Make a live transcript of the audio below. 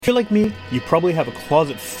If you're like me, you probably have a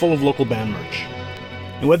closet full of local band merch.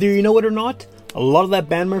 And whether you know it or not, a lot of that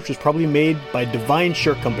band merch is probably made by Divine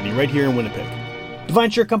Shirt Company right here in Winnipeg. Divine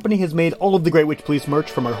Shirt Company has made all of the Great Witch Police merch,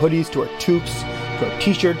 from our hoodies to our toques to our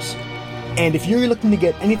t-shirts. And if you're looking to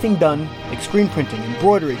get anything done, like screen printing,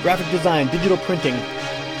 embroidery, graphic design, digital printing,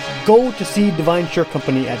 go to see Divine Shirt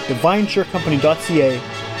Company at divineshirtcompany.ca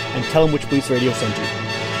and tell them Witch Police Radio sent you.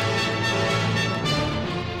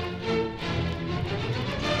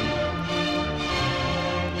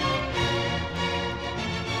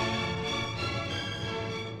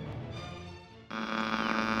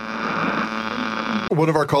 One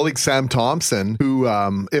of our colleagues, Sam Thompson, who,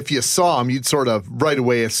 if you saw him, you'd sort of right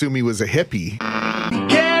away assume he was a hippie.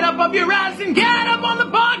 Get up off your ass and get up on the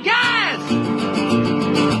podcast!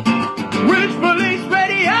 Witch Police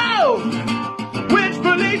Radio! Witch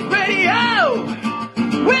Police Radio!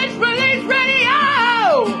 Witch Police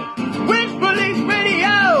Radio! Witch Police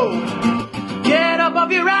Radio! Get up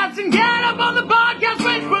off your ass and get up on the podcast!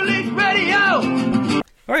 Witch Police Radio!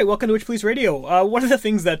 All right, welcome to Witch Police Radio. One of the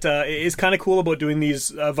things that is kind of cool about doing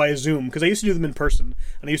these via Zoom, because I used to do them in person,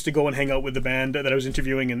 and I used to go and hang out with the band that I was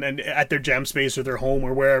interviewing and at their jam space or their home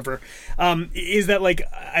or wherever, is that, like,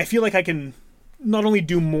 I feel like I can not only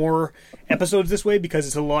do more episodes this way because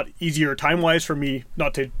it's a lot easier time-wise for me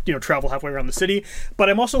not to, travel halfway around the city, but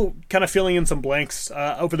I'm also kind of filling in some blanks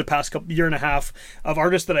over the past year and a half of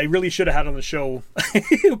artists that I really should have had on the show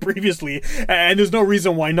previously, and there's no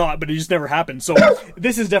reason why not, but it just never happened. So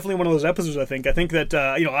this is definitely one of those episodes. I think that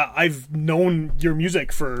I've known your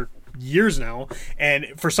music for years now, and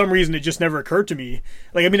for some reason it just never occurred to me.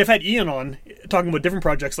 Like, I mean, I've had Ian on talking about different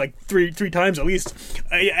projects like three times at least,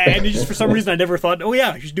 and it just, for some reason, I never thought, oh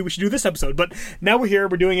yeah, we should do this episode. But now we're here,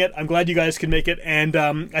 we're doing it. I'm glad you guys can make it, and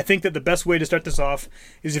I think that the best way to start this off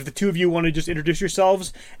is if the two of you want to just introduce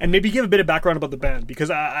yourselves and maybe give a bit of background about the band, because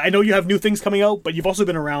I know you have new things coming out, but you've also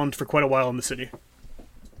been around for quite a while in the city.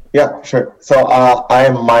 Yeah, sure. So I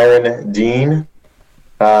am Myron Dean.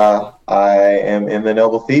 I am in the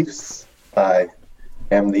Noble Thieves. I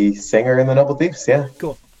am the singer in the Noble Thieves. Yeah.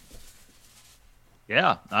 Cool.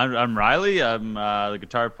 Yeah, I'm Riley. I'm the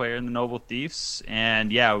guitar player in the Noble Thieves,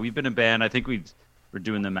 and yeah, we've been a band. I think we were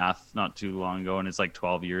doing the math not too long ago, and it's like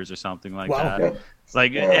 12 years or something like that. Yeah. It's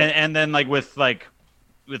like, and then with the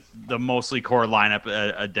mostly core lineup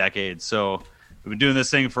a decade. So we've been doing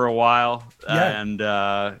this thing for a while,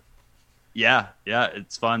 and. Yeah,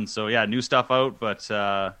 it's fun. So yeah, new stuff out, but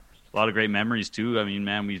a lot of great memories too. I mean,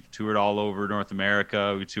 man, we toured all over North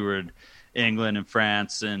America. We toured England and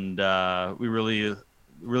France, and we really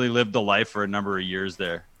lived the life for a number of years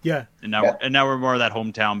there. Yeah. And now we're more of that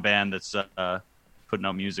hometown band that's putting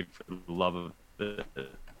out music for the love of it.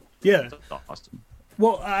 Yeah. That's awesome.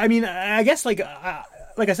 Well, I mean, I guess like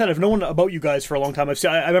I said, I've known about you guys for a long time.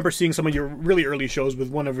 I remember seeing some of your really early shows with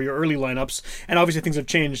one of your early lineups, and obviously things have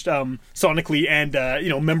changed sonically and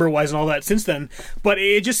member-wise and all that since then. But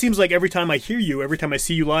it just seems like every time I hear you, every time I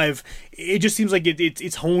see you live, it just seems like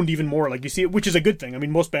it's honed even more. Like, you see it, which is a good thing. I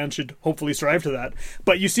mean, most bands should hopefully strive to that.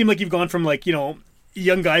 But you seem like you've gone from, like,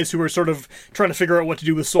 young guys who are sort of trying to figure out what to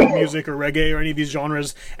do with soul music or reggae or any of these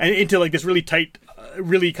genres, and into like this really tight,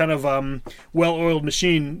 really kind of well-oiled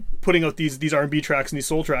machine putting out these R&B tracks and these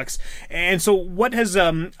soul tracks. And so what has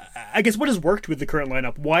what has worked with the current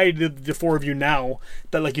lineup? Why did the four of you now,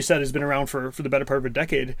 that, like you said, has been around for the better part of a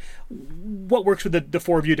decade, what works with the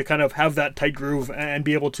four of you to kind of have that tight groove and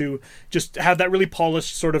be able to just have that really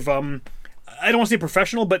polished sort of I don't want to say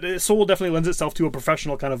professional, but soul definitely lends itself to a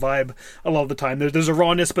professional kind of vibe a lot of the time. There's a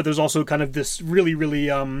rawness, but there's also kind of this really,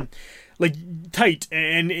 really like tight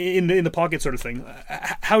and in the pocket sort of thing.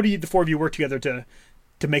 How do the four of you work together to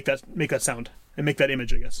make that sound and make that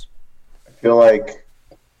image, I guess? I feel like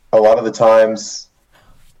a lot of the times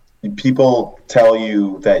people tell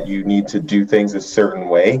you that you need to do things a certain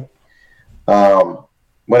way.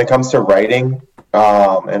 When it comes to writing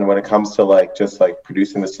and when it comes to just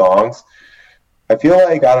producing the songs, I feel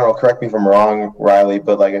like, I don't know, correct me if I'm wrong, Riley,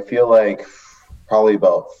 but I feel like probably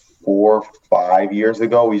about 4 or 5 years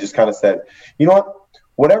ago, we just kind of said, you know what,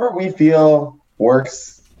 whatever we feel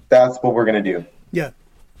works, that's what we're going to do. Yeah.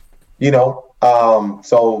 So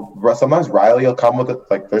sometimes Riley will come with it.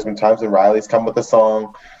 Like, there's been times when Riley's come with a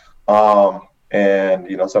song.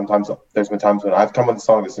 And, sometimes there's been times when I've come with a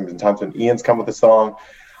song. There's been times when Ian's come with a song.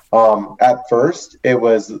 At first, it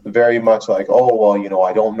was very much like, oh, well,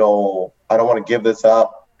 I don't know. I don't want to give this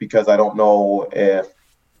up because I don't know if,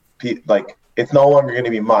 it's no longer going to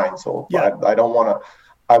be mine. So yeah. I don't want to.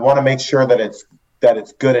 I want to make sure that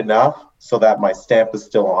it's good enough so that my stamp is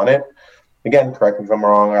still on it. Again, correct me if I'm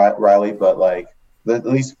wrong, Riley, but at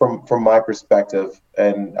least from my perspective.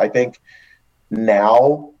 And I think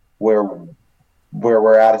now where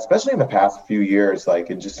we're at, especially in the past few years, like,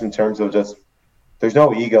 and just in terms of just, there's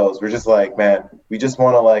no egos. We're just like, man, we just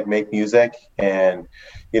want to like make music, and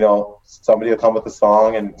somebody will come with a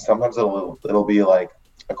song, and sometimes it'll be like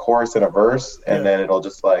a chorus and a verse, and then it'll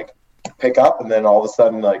just like pick up, and then all of a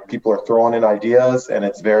sudden like people are throwing in ideas, and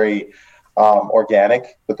it's very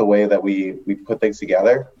organic with the way that we put things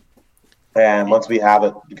together. And once we have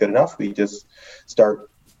it good enough, we just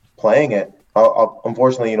start playing it.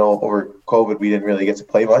 Unfortunately, over COVID, we didn't really get to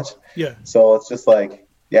play much. Yeah. So it's just like,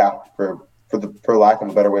 for lack of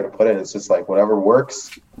a better way to put it, it's just like whatever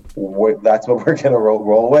works, that's what we're gonna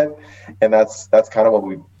roll with, and that's kind of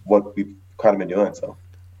what we've kind of been doing. So.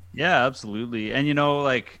 Yeah, absolutely. And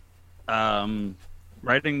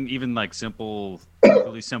writing even like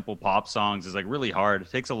really simple pop songs is like really hard.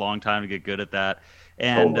 It takes a long time to get good at that.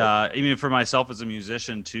 And even for myself as a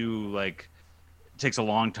musician too, like it took a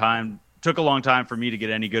long time for me to get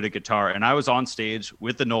any good at guitar. And I was on stage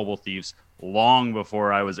with the Noble Thieves long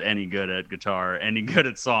before I was any good at guitar, any good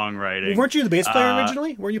at songwriting. Well, weren't you the bass player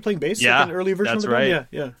originally? Weren't you playing bass? Yeah, like an early version that's of the band? right.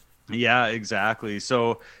 Yeah. Yeah, exactly.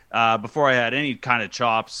 So before I had any kind of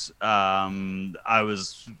chops, I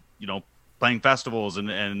was, playing festivals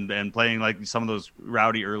and playing like some of those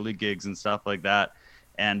rowdy early gigs and stuff like that.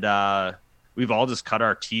 And we've all just cut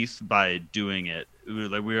our teeth by doing it.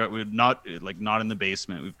 We're not in the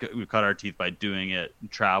basement. We've cut our teeth by doing it,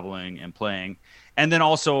 traveling and playing. And then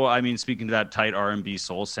also, I mean, speaking to that tight R&B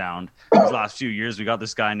soul sound, these last few years, we got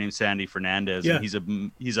this guy named Sandy Fernandez, and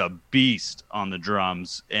he's a beast on the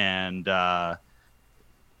drums, and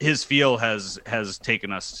his feel has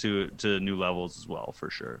taken us to new levels as well, for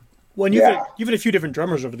sure. Well, and you've had a few different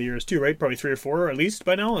drummers over the years too, right? Probably 3 or 4 at least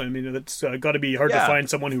by now. I mean, it's got to be hard to find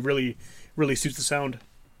someone who really, really suits the sound.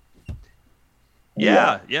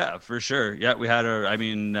 Yeah, for sure. Yeah, we had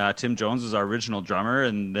Tim Jones was our original drummer,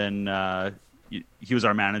 and then he was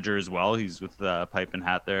our manager as well. He's with Pipe and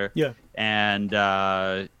Hat there. Yeah. And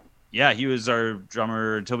he was our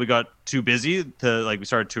drummer until we got too busy we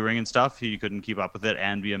started touring and stuff. He couldn't keep up with it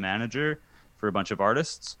and be a manager for a bunch of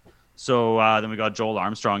artists. So then we got Joel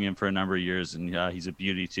Armstrong in for a number of years, and he's a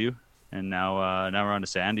beauty too. And now we're on to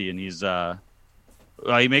Sandy, and he's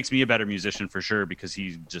he makes me a better musician for sure because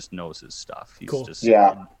he just knows his stuff. He's just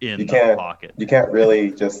in the pocket. You can't really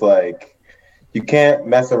just you can't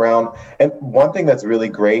mess around. And one thing that's really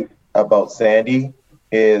great about Sandy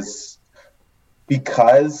is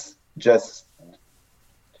because just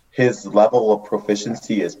his level of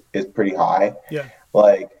proficiency is pretty high. Yeah.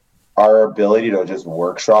 Like our ability to just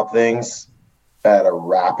workshop things at a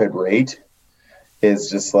rapid rate is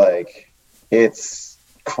just it's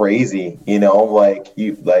crazy, I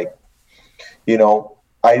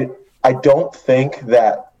don't think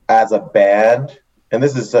that as a band, and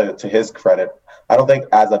this is to his credit, I don't think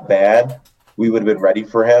as a band we would have been ready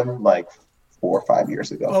for him 4 or 5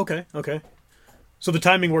 years ago. Okay. So the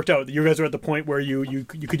timing worked out. You guys are at the point where you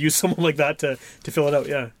could use someone like that to fill it out.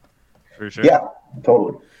 Yeah, for sure. Yeah,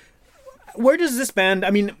 totally. Where does this band? I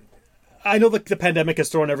mean, I know the pandemic has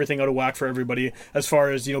thrown everything out of whack for everybody as far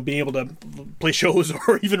as being able to play shows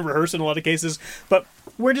or even rehearse in a lot of cases. But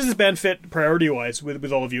where does this band fit priority-wise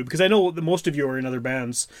with all of you? Because I know that most of you are in other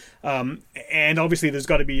bands, and obviously there's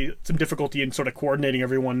got to be some difficulty in sort of coordinating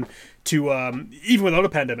everyone to even without a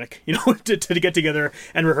pandemic, to get together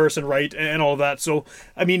and rehearse and write and all of that. So,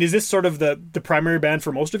 I mean, is this sort of the primary band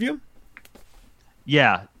for most of you?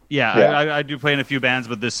 Yeah. I do play in a few bands,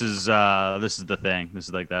 but this is the thing. This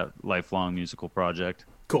is like that lifelong musical project.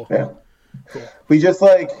 Cool. Yeah. Cool. We just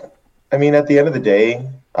at the end of the day,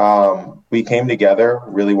 we came together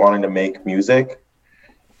really wanting to make music,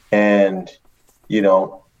 and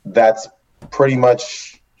that's pretty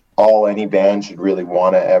much all any band should really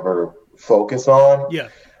want to ever focus on. Yeah.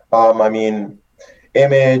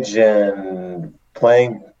 Image and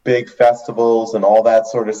playing big festivals and all that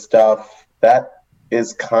sort of stuff, that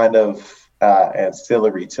is kind of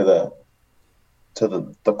ancillary to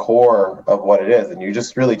the core of what it is, and you're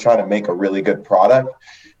just really trying to make a really good product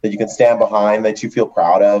that you can stand behind, that you feel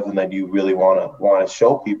proud of, and that you really want to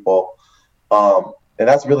show people. And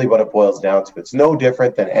that's really what it boils down to. It's no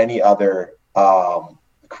different than any other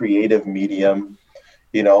creative medium,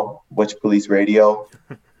 Witch Police Radio.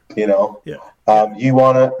 Yeah. You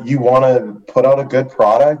want to put out a good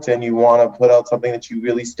product, and you want to put out something that you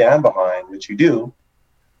really stand behind, which you do.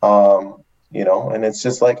 And it's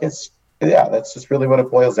just that's just really what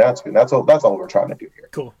it boils down to. And that's all we're trying to do here.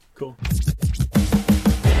 Cool.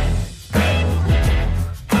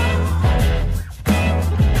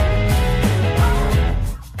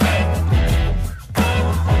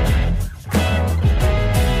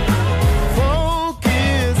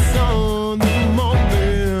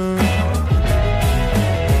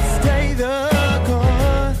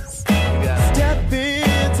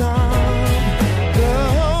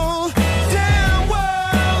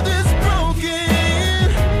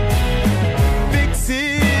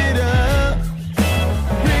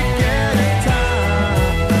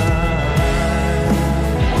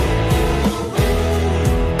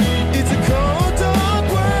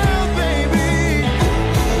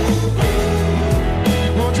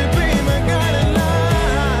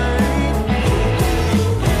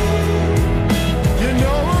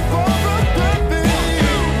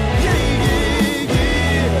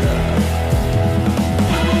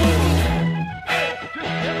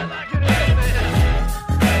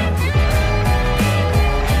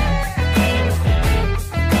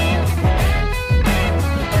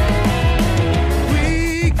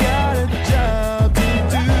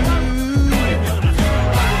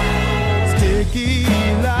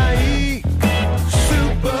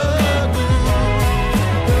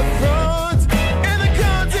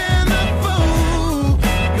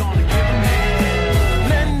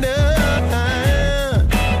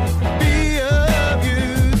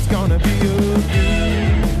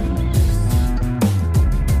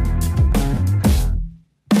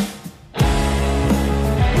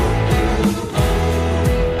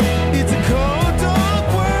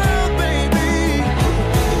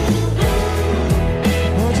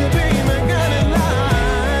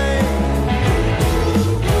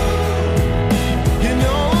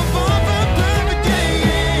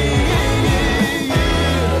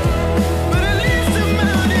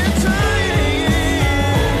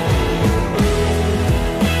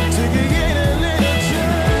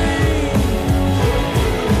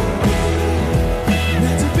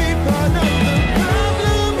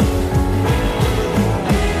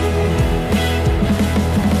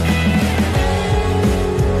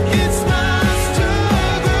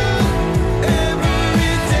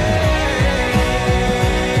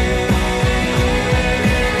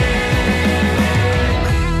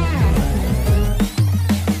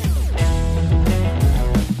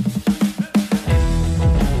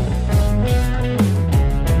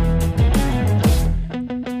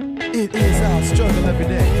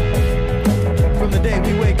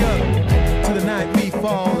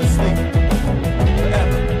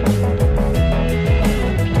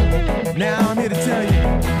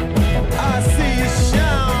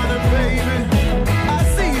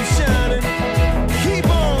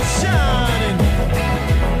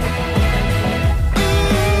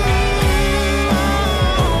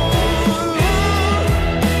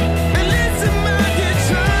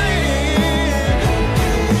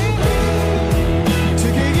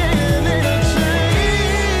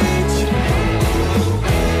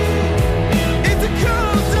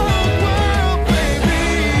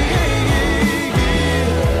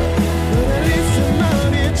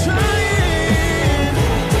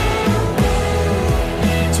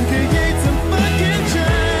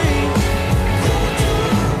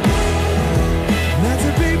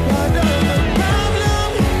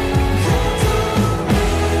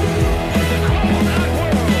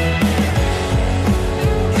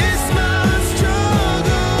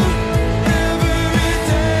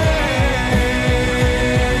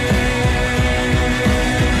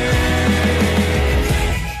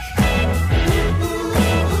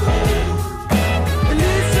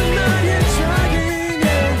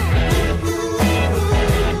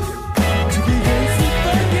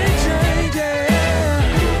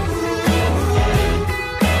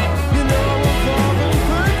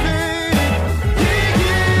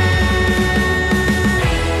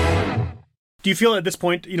 you feel at this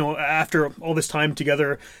point, after all this time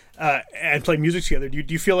together and playing music together, do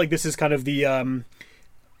you feel like this is kind of the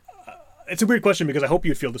it's a weird question because I hope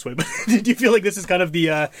you'd feel this way, but do you feel like this is kind of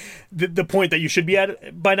the point that you should be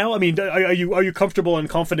at by now? I mean, are you comfortable and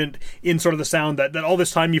confident in sort of the sound that all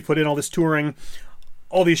this time you put in, all this touring,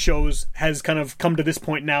 all these shows has kind of come to this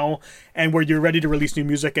point now, and where you're ready to release new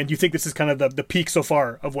music? And do you think this is kind of the peak so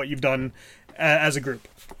far of what you've done as a group?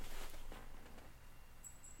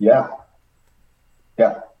 Yeah.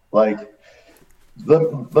 Like,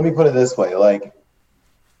 let me put it this way. Like,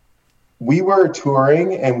 we were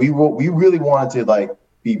touring, and we really wanted to like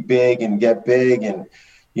be big and get big, and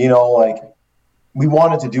like we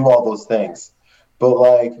wanted to do all those things, but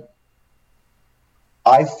like,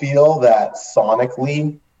 I feel that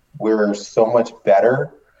sonically we're so much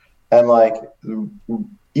better, and like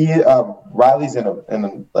Riley's in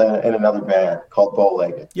another band called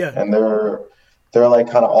Bowlegged, and they're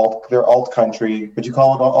like kind of alt country. Would you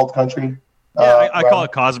call it alt country? Yeah, I call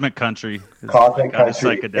it cosmic country. Cosmic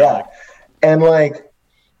country, psychedelic. Yeah. And like,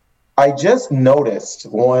 I just noticed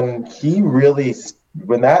when he really started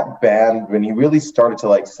to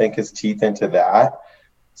like sink his teeth into that,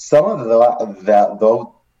 some of the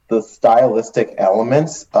stylistic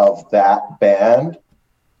elements of that band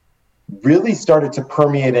really started to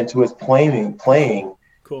permeate into his playing.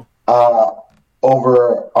 Cool.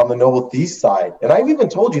 Over on the Noble Thieves side, and I've even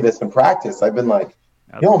told you this in practice. I've been like,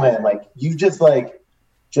 yo, man, like you just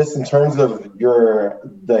in terms of your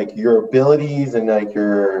abilities and like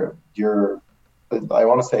your I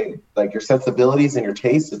want to say like your sensibilities and your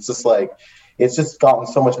taste, it's just gotten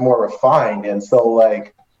so much more refined. And so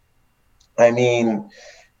like, I mean,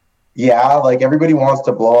 yeah, like everybody wants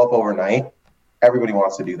to blow up overnight. Everybody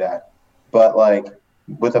wants to do that. But like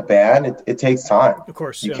with a band, it takes time. Of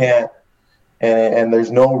course. You can't, and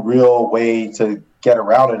there's no real way to get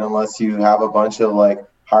around it unless you have a bunch of like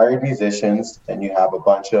hired musicians, and you have a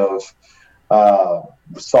bunch of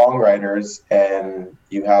songwriters, and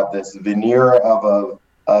you have this veneer of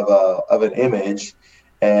an image,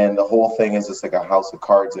 and the whole thing is just like a house of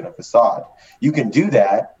cards and a facade. You can do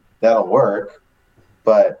that, that'll work,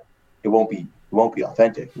 but it won't be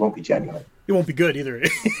authentic. It won't be genuine. It won't be good either.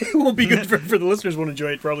 It won't be good for the listeners. Won't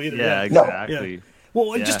enjoy it probably either. Yeah, exactly. Yeah.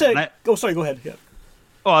 Well, just sorry, go ahead. Yeah.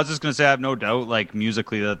 Oh, I was just gonna say, I have no doubt, like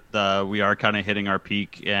musically, that we are kind of hitting our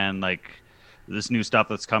peak, and like this new stuff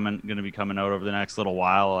that's going to be coming out over the next little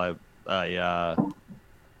while. I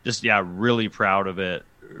really proud of it.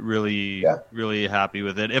 Really happy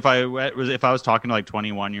with it. If I was talking to like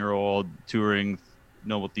 21-year-old touring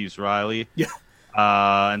Noble Thieves Riley,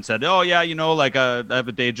 and said, oh yeah, like I have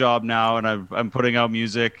a day job now, and I'm putting out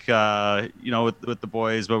music, with the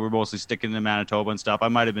boys, but we're mostly sticking to Manitoba and stuff, I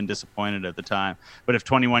might have been disappointed at the time. But if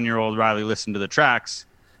 21-year-old Riley listened to the tracks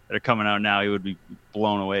that are coming out now, he would be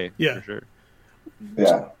blown away. For sure.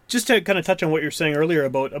 Yeah. Just to kind of touch on what you're saying earlier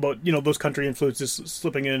about those country influences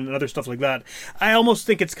slipping in and other stuff like that, I almost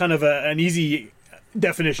think it's kind of an easy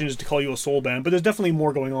definition is to call you a soul band, but there's definitely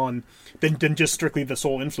more going on than just strictly the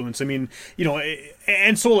soul influence. I mean,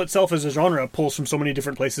 and soul itself as a genre pulls from so many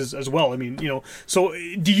different places as well. I mean, so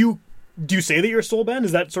do you say that you're a soul band?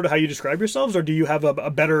 Is that sort of how you describe yourselves, or do you have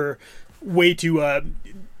a better way to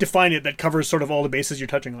define it that covers sort of all the bases you're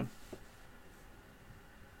touching on?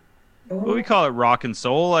 Well, we call it rock and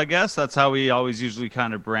soul, I guess. That's how we always usually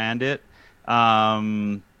kind of brand it. But I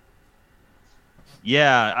mean,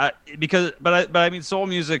 soul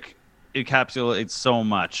music encapsulates so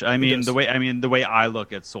much. I mean, the way I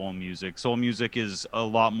look at soul music is a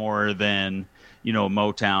lot more than,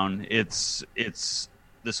 Motown. It's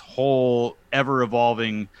this whole ever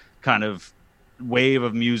evolving kind of wave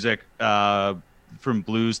of music, from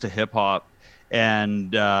blues to hip hop.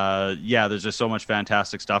 And there's just so much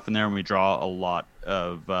fantastic stuff in there, and we draw a lot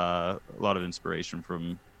of inspiration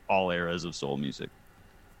from all eras of soul music.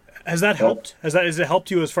 Has that helped? Has it helped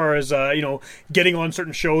you as far as getting on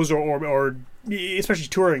certain shows or especially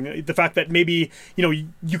touring? The fact that maybe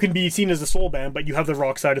you can be seen as a soul band, but you have the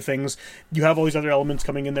rock side of things. You have all these other elements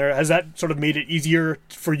coming in there. Has that sort of made it easier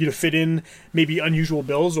for you to fit in maybe unusual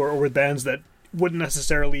bills or with bands that wouldn't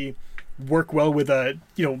necessarily work well with a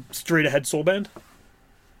straight ahead soul band?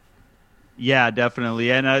 Yeah,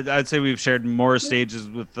 definitely. And I'd say we've shared more stages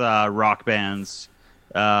with rock bands.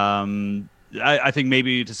 I think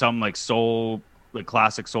maybe to some like soul, like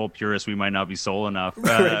classic soul purists, we might not be soul enough,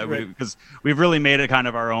 because we've really made it kind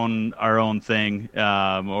of our own thing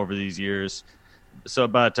over these years. So,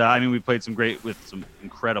 but I mean, we played with some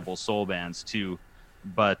incredible soul bands too.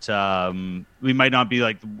 But we might not be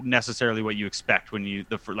like necessarily what you expect when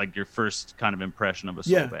your first kind of impression of a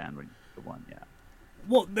soul band.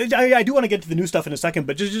 Well, I do want to get to the new stuff in a second,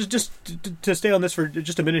 but just to stay on this for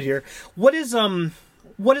just a minute here, what has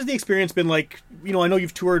the experience been like? You know, I know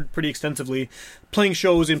you've toured pretty extensively, playing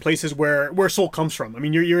shows in places where soul comes from. I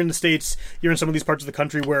mean, you're in the States, you're in some of these parts of the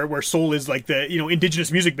country where soul is like the, you know,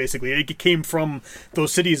 indigenous music basically. It came from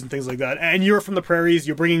those cities and things like that. And you're from the prairies.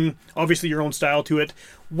 You're bringing obviously your own style to it.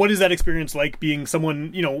 What is that experience like, being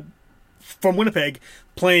someone, you know, from Winnipeg,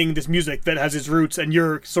 playing this music that has its roots, and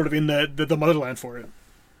you're sort of in the motherland for it?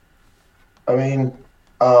 I mean,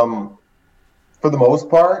 for the most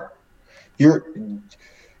part, you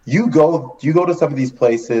go to some of these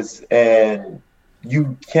places and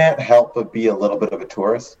you can't help but be a little bit of a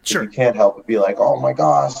tourist. Sure. You can't help but be like, oh my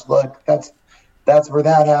gosh, look, that's where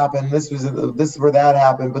that happened. This is where that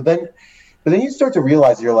happened. But then you start to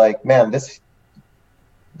realize, you're like, man, this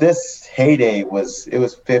heyday was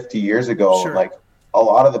 50 years ago. Sure. Like, a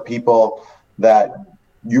lot of the people that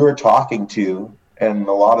you're talking to and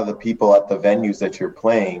a lot of the people at the venues that you're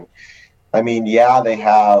playing, I mean, yeah, they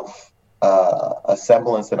have a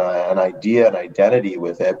semblance and an idea, an identity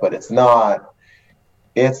with it, but it's not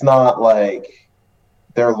like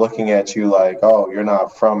they're looking at you like, oh, you're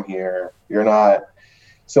not from here. You're not.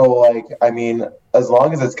 So, like, I mean, as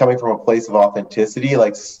long as it's coming from a place of authenticity,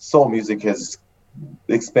 like, soul music has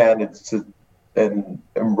expanded to, and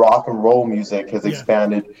rock and roll music has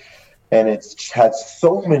expanded, and it's had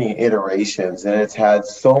so many iterations, and it's had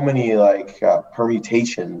so many like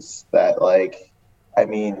permutations that, like, I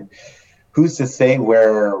mean, who's to say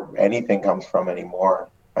where anything comes from anymore?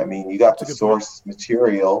 I mean, you got the source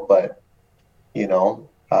material, but, you know,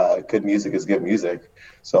 good music is good music.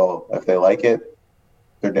 So if they like it,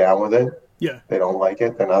 they're down with it. Yeah. If they don't like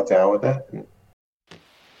it, they're not down with it.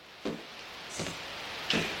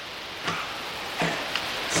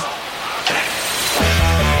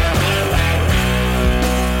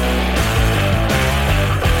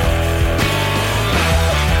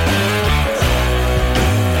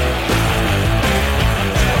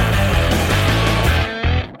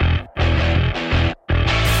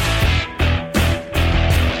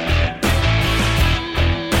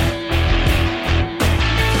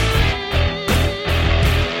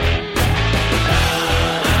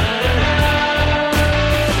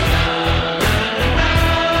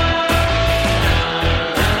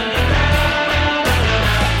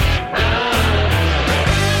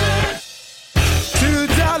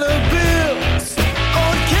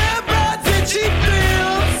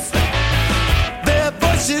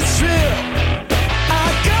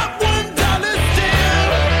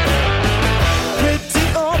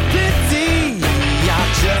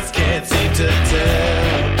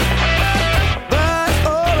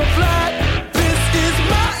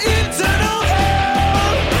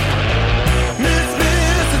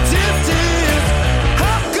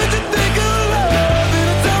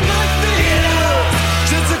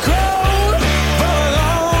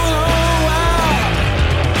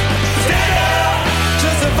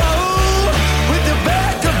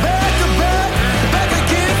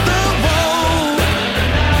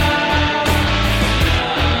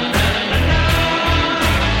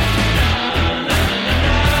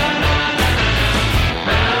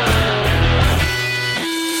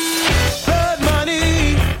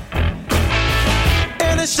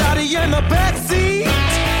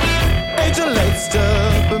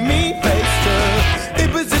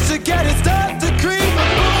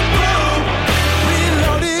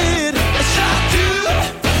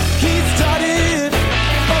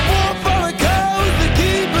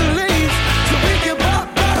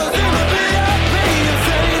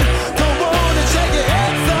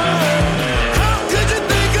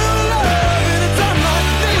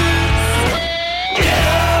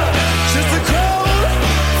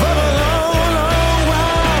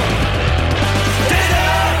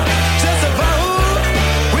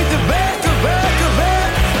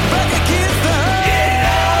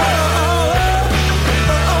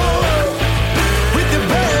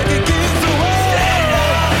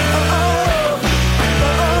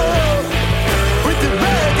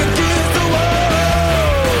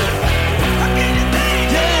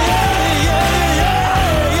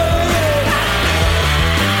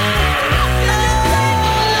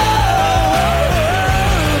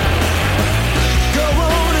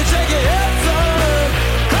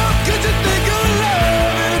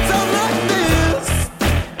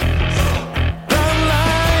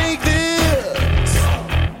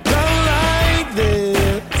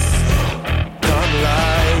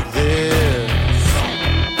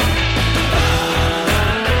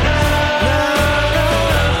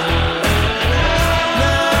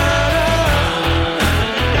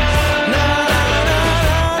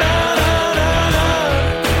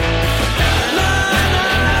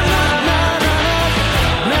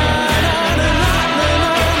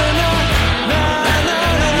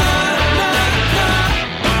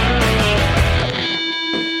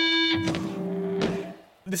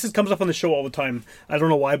 comes up on the show all the time. I don't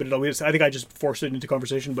know why, but I think I just forced it into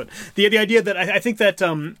conversation. But the idea that I think that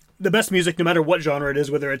the best music, no matter what genre it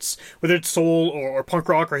is, whether it's soul or punk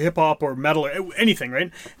rock or hip hop or metal or anything,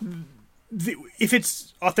 right? If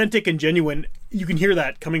it's authentic and genuine, you can hear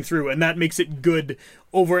that coming through, and that makes it good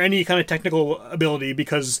over any kind of technical ability,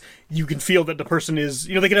 because you can feel that the person is,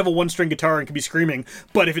 they can have a one-string guitar and can be screaming,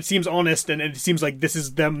 but if it seems honest and it seems like this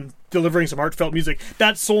is them delivering some heartfelt music,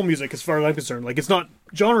 that's soul music as far as I'm concerned. Like, it's not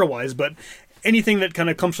genre-wise, but anything that kind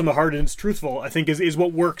of comes from the heart and is truthful, I think is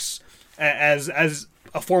what works as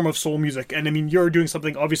a form of soul music. And I mean, you're doing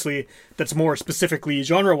something obviously that's more specifically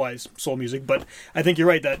genre-wise soul music, but I think you're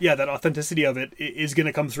right that that authenticity of it is going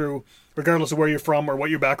to come through regardless of where you're from or what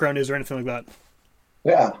your background is or anything like that.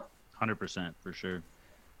 Yeah, 100% for sure.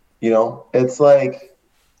 It's like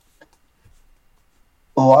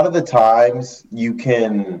a lot of the times you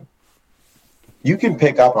can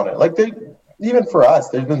pick up on it. Like, even for us,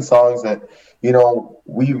 there's been songs that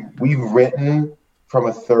we've written from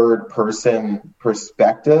a third person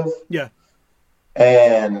perspective. Yeah.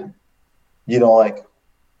 And like,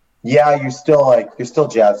 yeah, you're still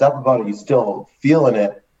jazzed up about it, you're still feeling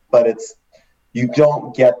it, but you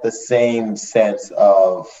don't get the same sense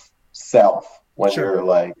of self when you're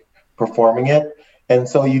like performing it. And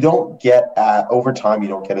so you don't get over time, you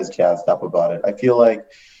don't get as jazzed up about it. I feel like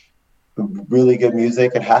really good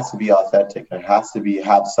music, it has to be authentic. It has to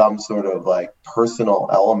have some sort of like personal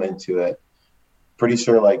element to it. Pretty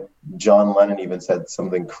sure like John Lennon even said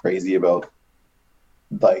something crazy about,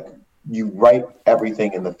 like, you write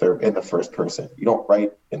everything in the first person. You don't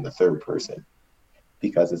write in the third person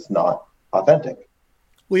because it's not authentic.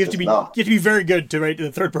 Well, you have to be very good to write in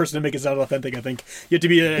the third person to make it sound authentic. I think you have to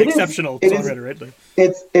be an exceptional songwriter, right? Like,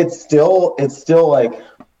 it's still like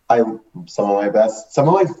some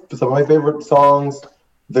of my favorite songs,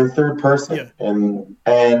 they're third person, and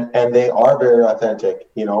they are very authentic.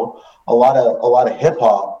 A lot of hip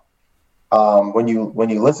hop. When you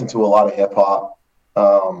listen to a lot of hip hop,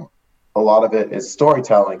 a lot of it is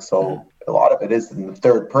storytelling. So a lot of it is in the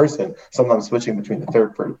third person. Sometimes switching between the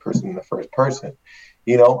third person and the first person.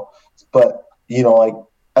 But like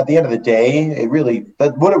at the end of the day,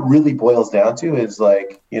 what it really boils down to is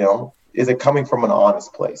like, is it coming from an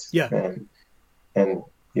honest place? Yeah. And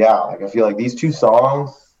yeah, like I feel like these two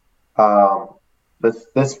songs,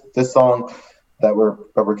 this song that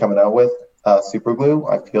we're coming out with, Super Glue,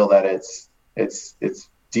 I feel that it's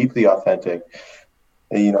deeply authentic.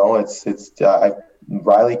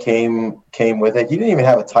 Riley came with it. He didn't even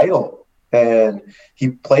have a title, and he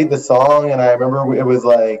played the song, and I remember it was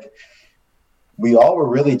like we all were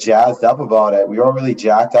really jazzed up about it. We were all really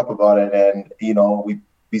jacked up about it, and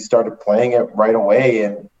we started playing it right away,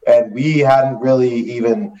 and we hadn't really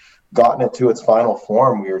even gotten it to its final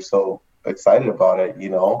form. We were so excited about it,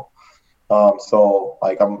 so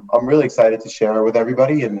like I'm really excited to share it with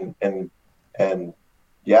everybody, and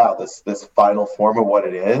yeah, this final form of what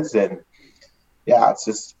it is, and yeah,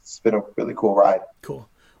 it's been a really cool ride. Cool.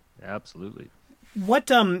 Yeah, absolutely. What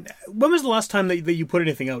when was the last time that you put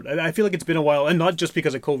anything out? I feel like it's been a while, and not just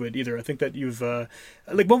because of COVID either. I think that you've like,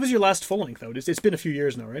 what was your last full length out? It's been a few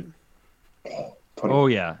years now, right? Oh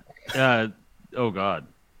yeah. Oh god.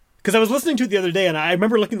 Because I was listening to it the other day, and I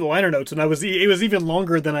remember looking at the liner notes, and it was even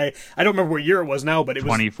longer than I don't remember what year it was now, but it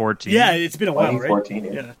was 2014. Yeah, it's been a while, right?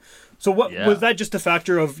 2014. Yeah. So what was that? Just a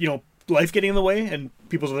factor of life getting in the way and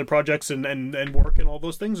people's other projects and work and all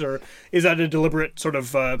those things, or is that a deliberate sort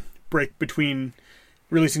of break between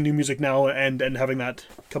releasing new music now and having that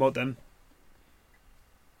come out then?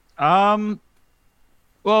 Well,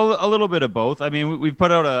 a little bit of both. I mean, we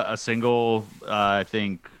put out a single, I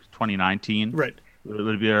think 2019. Right. It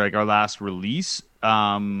would be like our last release.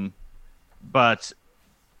 But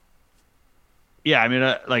yeah, I mean,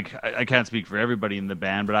 I can't speak for everybody in the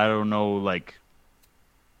band, but I don't know, like,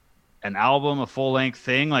 an album, a full length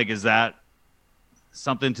thing, like, is that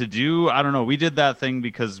something to do? I don't know. We did that thing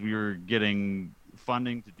because we were getting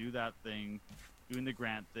funding to do that thing, doing the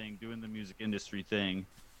grant thing, doing the music industry thing.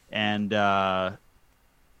 And I'm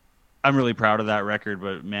really proud of that record,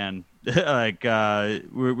 but man, like,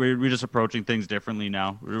 we're just approaching things differently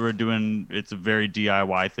now. We're doing, it's a very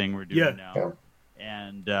DIY thing we're doing now.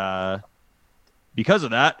 And because of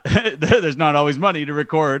that, there's not always money to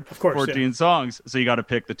record 14 songs, so you got to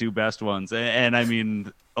pick the two best ones. And I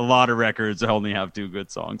mean, a lot of records only have two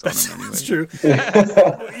good songs on them anyway. That's true.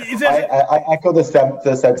 I echo the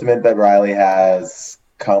sentiment that Riley has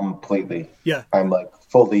completely. Yeah. I'm like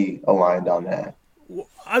fully aligned on that.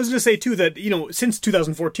 I was going to say too that, you know, since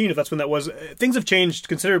 2014, if that's when that was, things have changed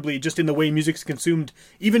considerably just in the way music's consumed,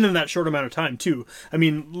 even in that short amount of time too. I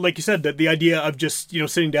mean, like you said, that the idea of just, you know,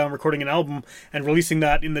 sitting down, recording an album and releasing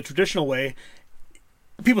that in the traditional way,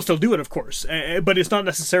 people still do it, of course, but it's not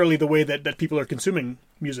necessarily the way that people are consuming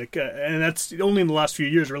music. And that's only in the last few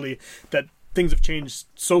years, really, that things have changed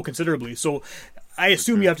so considerably. So I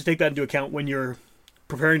assume you have to take that into account when you're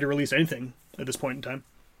preparing to release anything at this point in time.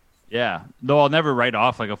 Yeah, though I'll never write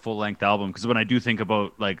off like a full-length album, because when I do think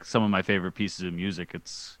about like some of my favorite pieces of music,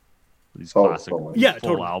 it's these classic full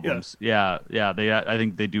totally, albums. Yeah. I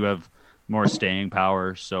think they do have more staying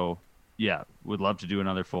power. So yeah, would love to do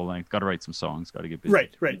another full-length. Got to write some songs. Got to get busy.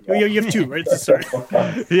 Right. You have two, right? Sorry.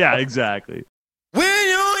 Yeah, exactly. When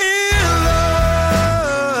you're in love,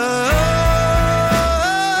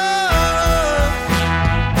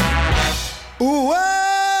 ooh,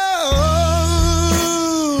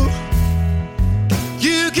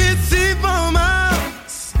 you can see for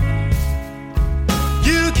miles,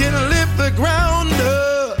 you can lift the ground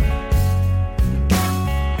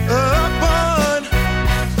up on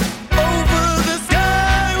over the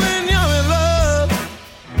sky. When you're in love,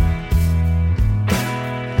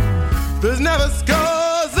 there's never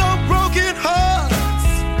scars or broken hearts.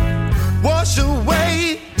 Wash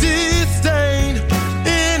away disdain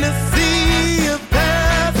in a sea of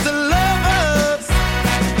past lovers.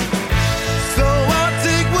 So I'll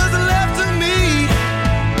take what's left of me,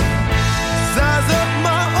 size up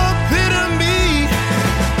my epitome,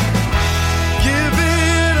 give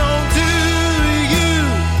it all to you.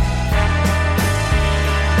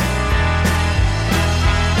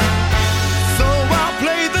 So I'll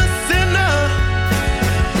play the sinner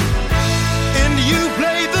and you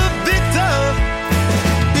play the victor.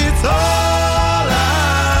 It's all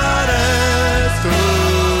I'd ask of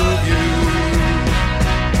you.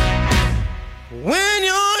 When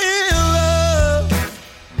you're in love,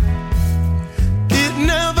 it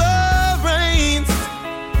never rains,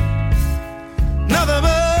 nothing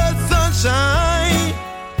but sunshine.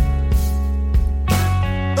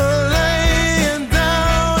 Laying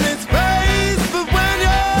down in space, but when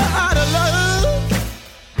you're out of love,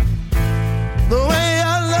 the way I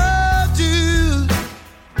loved you,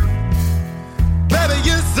 baby,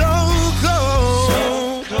 you're so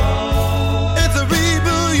cold. It's a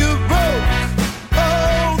rebuild, you broke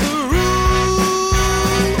all the rules.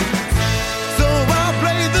 So I'll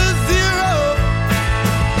play the zero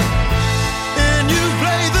and you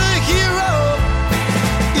play the hero.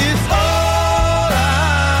 It's all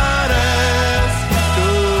I'd ask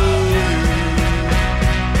of you.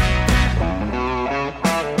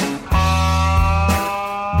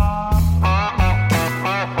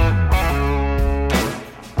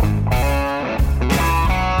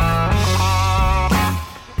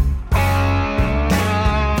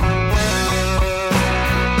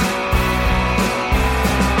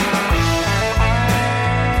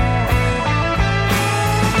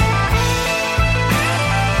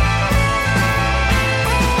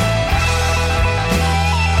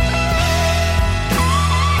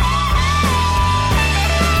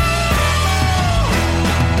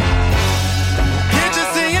 Can't you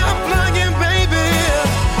see I'm flying, baby?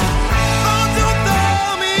 Oh, don't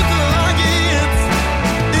throw me like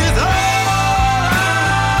it's all I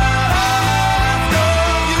ask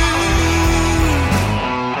of you.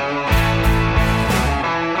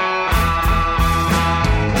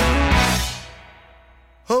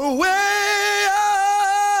 Away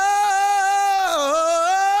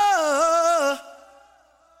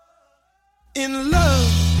in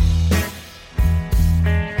love,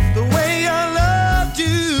 the way I loved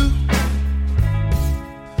you.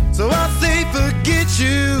 So I'll say forget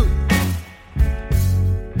you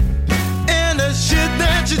and the shit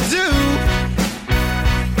that you do.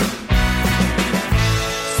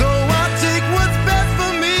 So I'll take what's best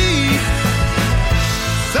for me,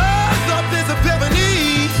 size up this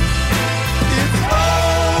epiphany. It's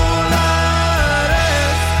all I'd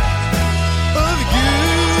ask of you.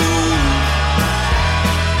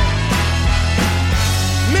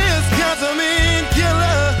 Miss Catamine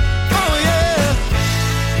Killer, oh yeah,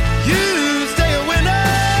 you stay a winner.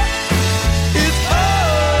 It's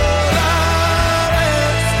all I'd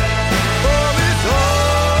ask, oh, it's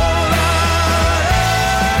all I'd ask.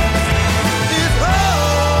 It's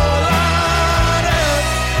all I'd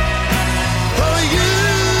ask of you.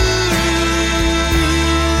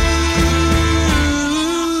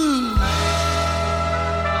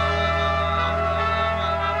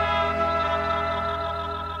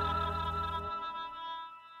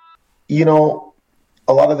 You know,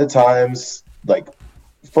 a lot of the times, like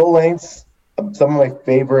full lengths, some of my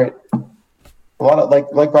favorite a lot of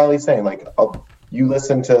like Riley's saying, like you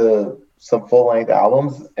listen to some full length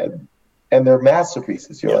albums and they're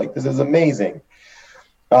masterpieces. You're like, this is amazing.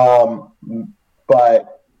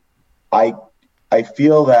 But I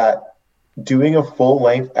feel that doing a full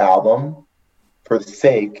length album for the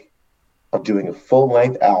sake of doing a full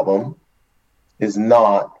length album is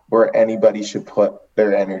not where anybody should put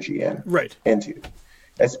their energy into,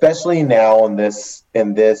 especially now in this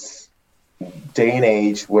day and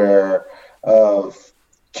age where of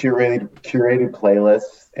curated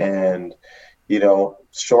playlists and, you know,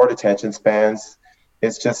 short attention spans.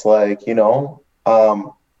 It's just like, you know,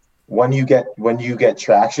 when you get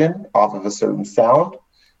traction off of a certain sound,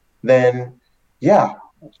 then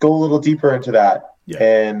go a little deeper into that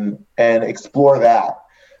and explore that.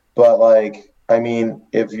 But like, I mean,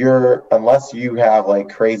 unless you have like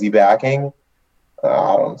crazy backing,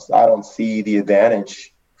 I don't see the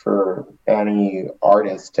advantage for any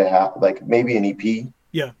artist to have like maybe an EP.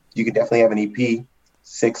 Yeah. You could definitely have an EP,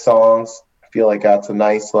 6 songs. I feel like that's a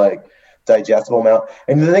nice, like, digestible amount.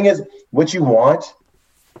 And the thing is, what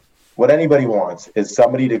anybody wants is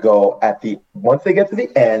somebody to go once they get to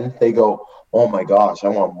the end, they go, oh my gosh, I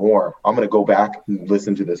want more. I'm going to go back and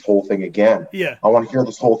listen to this whole thing again. Yeah. I want to hear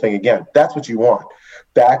this whole thing again. That's what you want.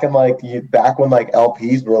 Back when like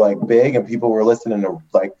LPs were like big and people were listening to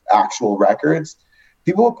like actual records,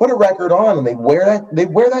 people would put a record on and they'd wear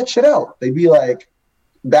that shit out. They'd be like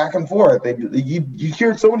back and forth. You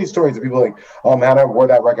hear so many stories of people like, oh man, I wore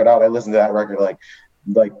that record out. I listened to that record like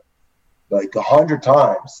 100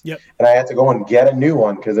 times. Yep. And I had to go and get a new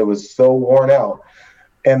one because it was so worn out.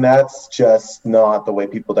 And that's just not the way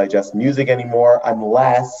people digest music anymore,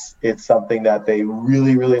 unless it's something that they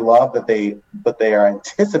really, really love, but they are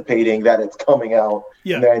anticipating that it's coming out.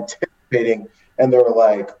 Yeah. And they're anticipating, and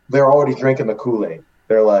they're already drinking the Kool-Aid.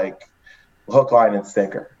 They're like hook, line, and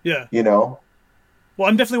sinker. Yeah. You know? Well,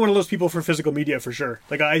 I'm definitely one of those people for physical media for sure.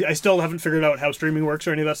 Like I still haven't figured out how streaming works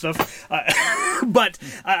or any of that stuff. But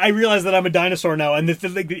I realize that I'm a dinosaur now, and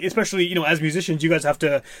especially, you know, as musicians, you guys have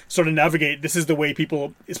to sort of navigate. This is the way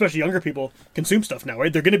people, especially younger people, consume stuff now,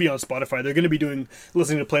 right? They're going to be on Spotify. They're going to be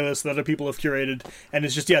listening to playlists that other people have curated, and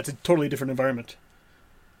it's just it's a totally different environment.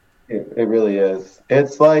 It really is.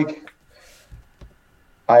 It's like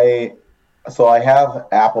I have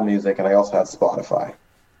Apple Music and I also have Spotify.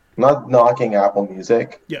 I'm not knocking Apple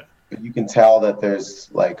Music. Yeah. But you can tell that there's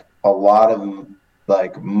like a lot of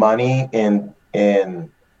like money in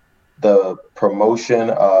the promotion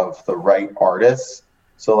of the right artists.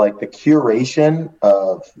 So like the curation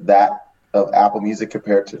of Apple Music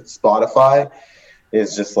compared to Spotify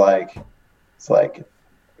is just like, it's like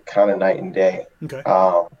kind of night and day. Okay.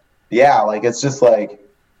 Like it's just like,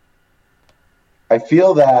 I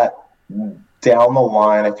feel that down the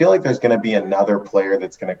line, I feel like there's going to be another player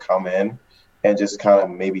that's going to come in and just kind of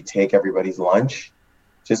maybe take everybody's lunch,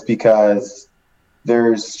 just because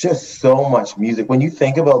there's just so much music. When you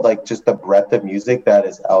think about like just the breadth of music that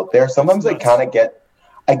is out there, sometimes I get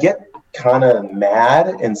kind of mad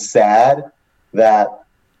and sad that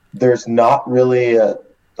there's not really a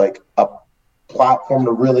platform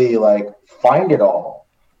to really like find it all.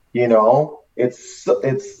 You know,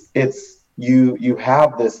 you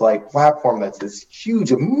have this like platform that's this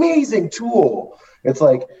huge, amazing tool. It's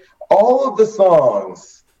like all of the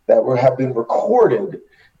songs that have been recorded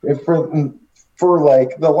for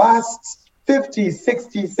like the last 50,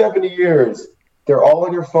 60, 70 years, they're all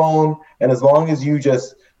on your phone. And as long as you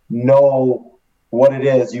just know what it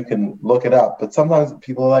is, you can look it up. But sometimes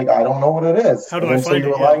people are like, I don't know what it is. How do I find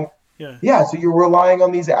it? Yeah. So you're relying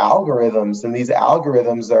on these algorithms, and these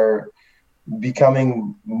algorithms are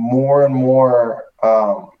becoming more and more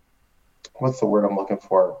what's the word I'm looking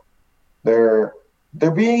for? They're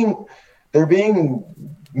being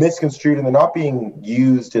misconstrued, and they're not being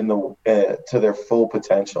used to their full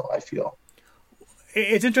potential, I feel.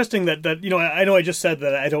 It's interesting that you know, I know I just said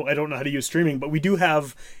that I don't know how to use streaming, but we do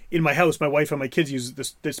have in my house, my wife and my kids use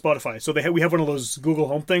this Spotify. So we have one of those Google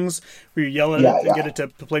Home things where you yell at it and get it to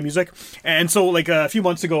play music. And so like a few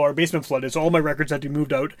months ago, our basement flooded, so all my records had to be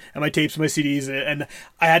moved out, and my tapes, my CDs, and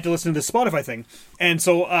I had to listen to this Spotify thing. And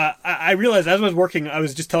so I realized as I was working, I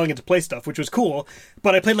was just telling it to play stuff, which was cool,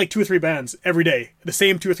 but I played like 2 or 3 bands every day, the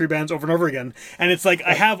same 2 or 3 bands over and over again. And it's like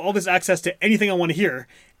I have all this access to anything I want to hear,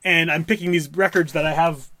 and I'm picking these records that I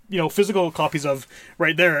have, you know, physical copies of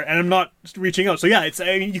right there, and I'm not reaching out. So yeah,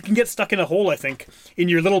 you can get stuck in a hole, I think, in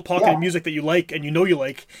your little pocket of music that you like and you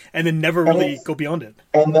like, and then never really go beyond it.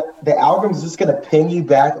 And the algorithm's just going to ping you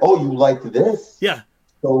back, oh, you liked this? Yeah.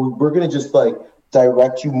 So we're going to just like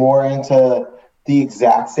direct you more into the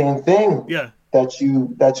exact same thing that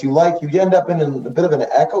you like. You end up in a bit of an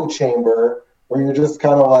echo chamber where you're just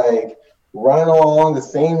kind of like running along the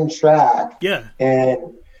same track. Yeah.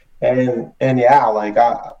 And yeah, like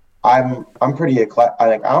I'm pretty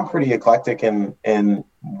eclectic in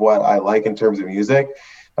what I like in terms of music.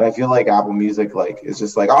 And I feel like Apple Music, like, is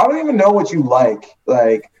just like, I don't even know what you like.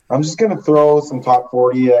 Like, I'm just going to throw some top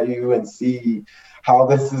 40 at you and see how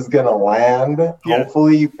this is going to land. Yeah.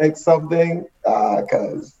 Hopefully you pick something,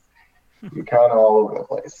 because you're kind of all over the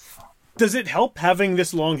place. Does it help having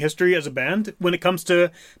this long history as a band when it comes to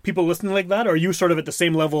people listening like that? Or are you sort of at the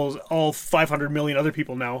same level as all 500 million other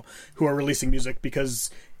people now who are releasing music? Because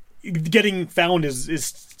getting found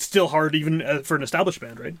is still hard even for an established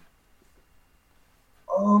band, right?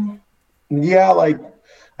 Yeah, like,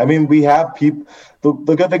 I mean, we have people. The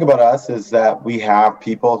good thing about us is that we have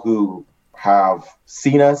people who have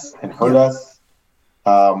seen us and heard us.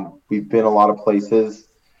 We've been a lot of places,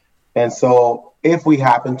 and so if we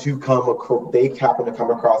happen to come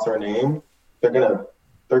across our name, they're gonna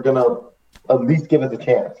at least give us a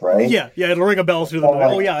chance, right? Yeah, it'll ring a bell through them.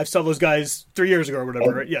 Oh yeah, I saw those guys 3 years ago or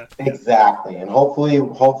whatever. Right? Yeah, exactly. And hopefully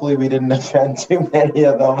we didn't offend too many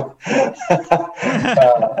of them.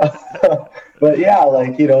 But yeah,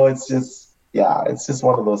 like, you know, it's just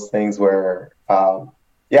one of those things where, I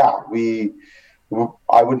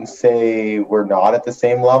wouldn't say we're not at the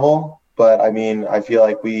same level, but I mean, I feel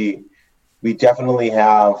like we definitely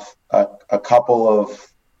have a couple of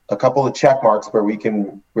check marks where we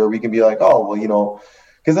can be like, oh, well, you know,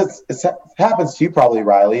 because it happens to you probably,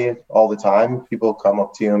 Riley, all the time. People come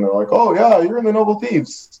up to you and they're like, oh yeah, you're in the Noble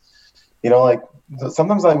Thieves. You know, like,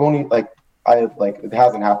 sometimes I've only it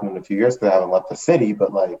hasn't happened in a few years because I haven't left the city,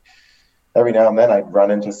 but like every now and then I'd run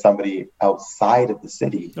into somebody outside of the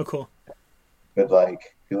city. Oh, cool. But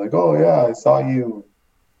like, be like, oh yeah, I saw you.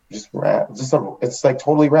 It's like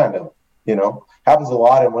totally random, you know. Happens a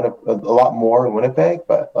lot a lot more in Winnipeg,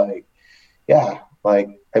 but like, yeah, like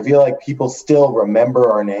I feel like people still remember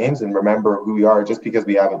our names and remember who we are. Just because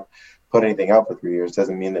we haven't put anything out for 3 years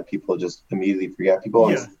doesn't mean that people just immediately forget. People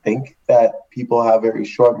always think that people have very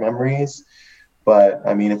short memories, but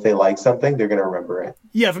I mean, if they like something, they're going to remember it.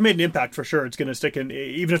 Yeah, if it made an impact, for sure, it's going to stick in.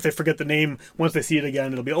 Even if they forget the name, once they see it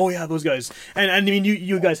again, it'll be, oh yeah, those guys. And I mean,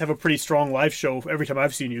 you guys have a pretty strong live show every time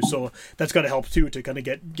I've seen you, so that's got to help too, to kind of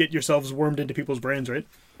get yourselves wormed into people's brains, right?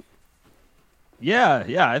 Yeah,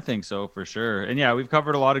 I think so, for sure. And yeah, we've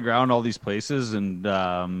covered a lot of ground, all these places, and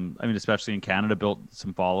I mean, especially in Canada, built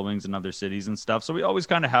some followings in other cities and stuff. So we always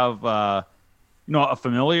kind of have, a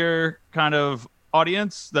familiar kind of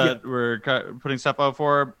audience that we're putting stuff out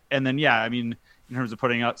for. And then, yeah, I mean, in terms of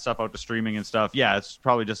putting out stuff out to streaming and stuff, yeah, it's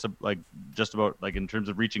probably just about like in terms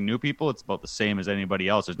of reaching new people, it's about the same as anybody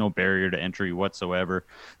else. There's no barrier to entry whatsoever.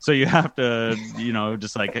 So you have to,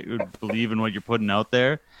 just like believe in what you're putting out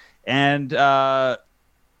there. And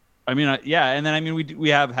I mean, and then I mean, we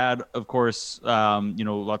have had, of course,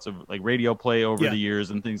 lots of like radio play over the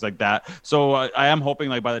years and things like that. So I am hoping,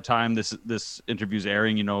 like, by the time this interview's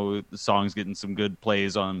airing, the song's getting some good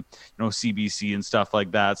plays on CBC and stuff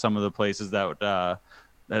like that. Some of the places that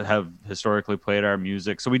have historically played our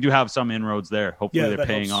music. So we do have some inroads there. Hopefully they're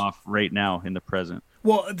paying off right now in the present.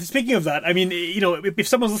 Well, speaking of that, I mean, if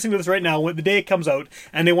someone's listening to this right now, the day it comes out,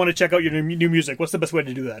 and they want to check out your new music, what's the best way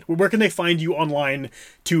to do that? Where can they find you online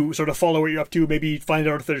to sort of follow what you're up to, maybe find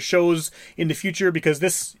out if there's shows in the future? Because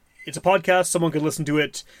it's a podcast, someone could listen to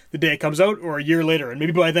it the day it comes out or a year later, and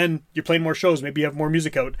maybe by then you're playing more shows, maybe you have more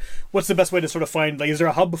music out. What's the best way to sort of find, like, is there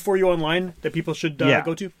a hub for you online that people should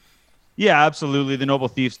go to? Yeah, absolutely. The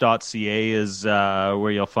noblethieves.ca is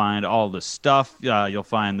where you'll find all the stuff. You'll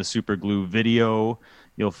find the Super Glue video.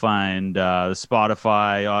 You'll find the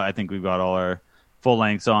Spotify. I think we've got all our full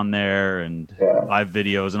lengths on there and live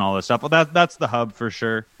videos and all this stuff. Well, that's the hub for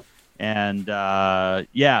sure. And you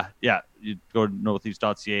go to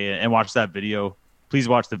noblethieves.ca and watch that video. Please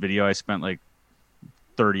watch the video. I spent like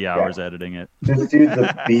 30 hours editing it. This dude's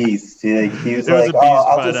a beast. He's like,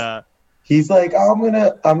 I'm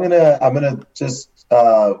gonna just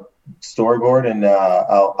storyboard and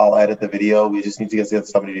I'll edit the video. We just need to get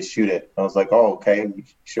somebody to shoot it. I was like, oh, okay. You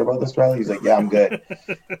sure about this, Riley? He's like, yeah, I'm good.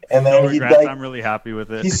 And then I'm really happy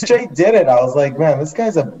with it. He straight did it. I was like, man, this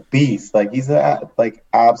guy's a beast. Like, he's a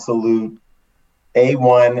absolute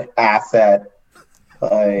A1 asset,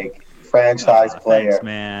 like franchise player. Thanks,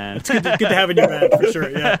 man. It's good to have in your band for sure.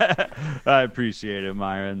 Yeah, I appreciate it,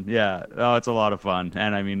 Myron. Yeah, it's a lot of fun,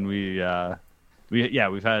 and I mean, we've had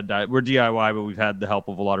we're DIY, but we've had the help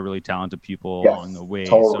of a lot of really talented people along the way.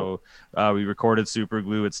 Totally. So we recorded Super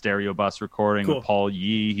Glue at Stereo Bus Recording with Paul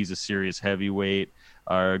Yee. He's a serious heavyweight.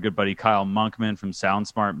 Our good buddy Kyle Monkman from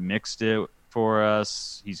SoundSmart mixed it. for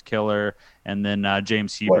us. He's killer. And then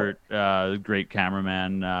James Hebert, great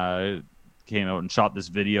cameraman, came out and shot this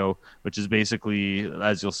video, which is basically,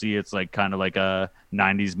 as you'll see, it's like kind of like a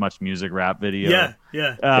 90s Much Music rap video.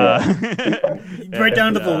 Yeah. Right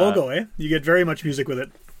down to the logo, eh? You get very Much Music with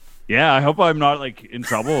it. Yeah, I hope I'm not like in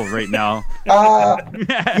trouble right now.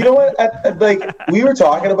 You know what? Like we were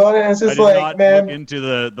talking about it, and it's just I did like, not man, look into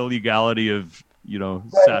the legality of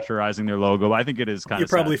satirizing their logo. But I think it is kind You're of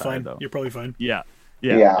probably satire, fine. though. You're probably fine. Yeah.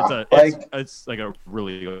 Yeah, It's like a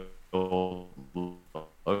really old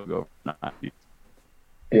logo.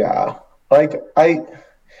 yeah, like I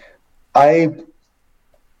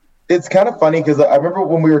it's kind of funny because I remember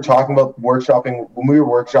when we were talking about workshopping,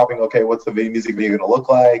 okay, what's the music video going to look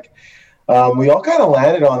like? We all kind of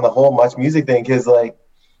landed on the whole Much Music thing because like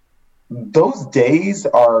those days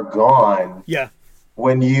are gone. Yeah.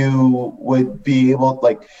 When you would be able,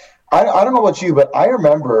 like, I don't know about you, but I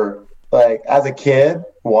remember like as a kid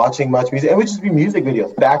watching Much Music, it would just be music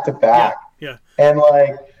videos back to back. Yeah. And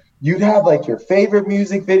like you'd have like your favorite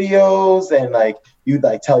music videos, and like you'd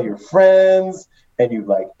like tell your friends, and you'd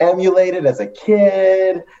like emulate it as a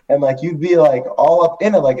kid, and like you'd be like all up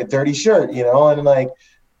in it like a dirty shirt, you know. And like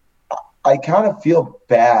I kind of feel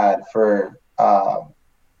bad for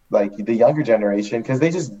like the younger generation because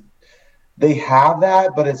they have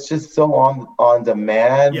that, but it's just so on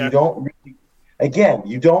demand. Yeah.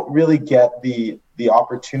 You don't really get the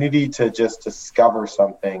opportunity to just discover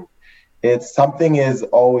something. Something is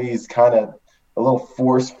always kind of a little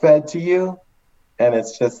force fed to you, and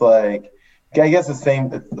it's just like, I guess the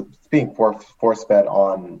same. It's being force fed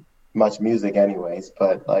on Much Music, anyways.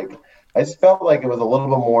 But like, I just felt like it was a little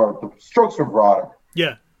bit more. The strokes were broader.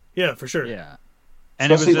 Yeah, for sure. Yeah,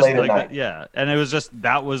 and Especially it was just late at like night. yeah, and it was just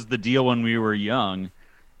that was the deal when we were young,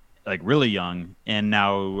 like really young, and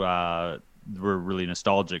now we're really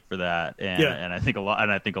nostalgic for that, and I think a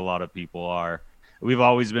lot of people are. We've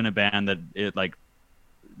always been a band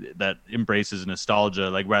that embraces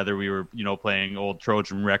nostalgia, like whether we were playing old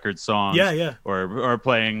Trojan record songs, or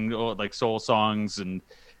playing like soul songs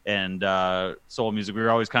and soul music. We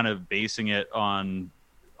were always kind of basing it on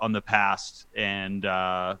the past, and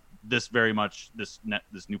this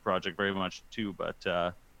new project very much too, but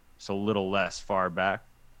it's a little less far back.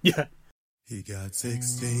 Yeah. He got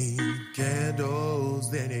 16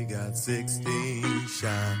 candles, then he got 16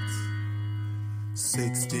 shots.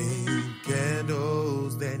 16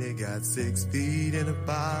 candles, then he got 6 feet in a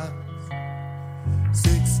box.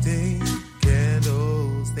 16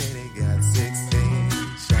 candles, then he got 16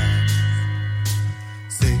 shots.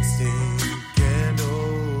 16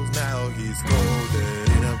 candles, now he's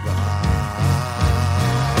golden in a box.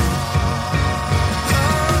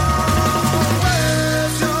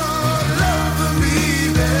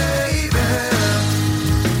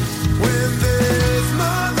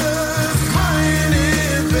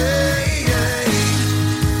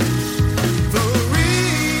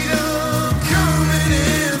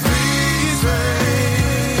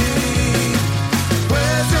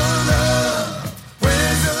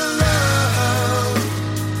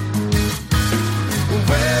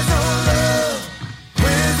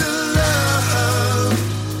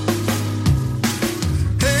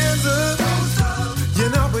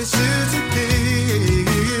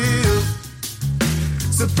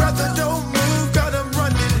 Brother, don't move, got him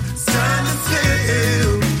running, standing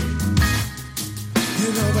still. You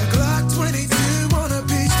know, by Glock 20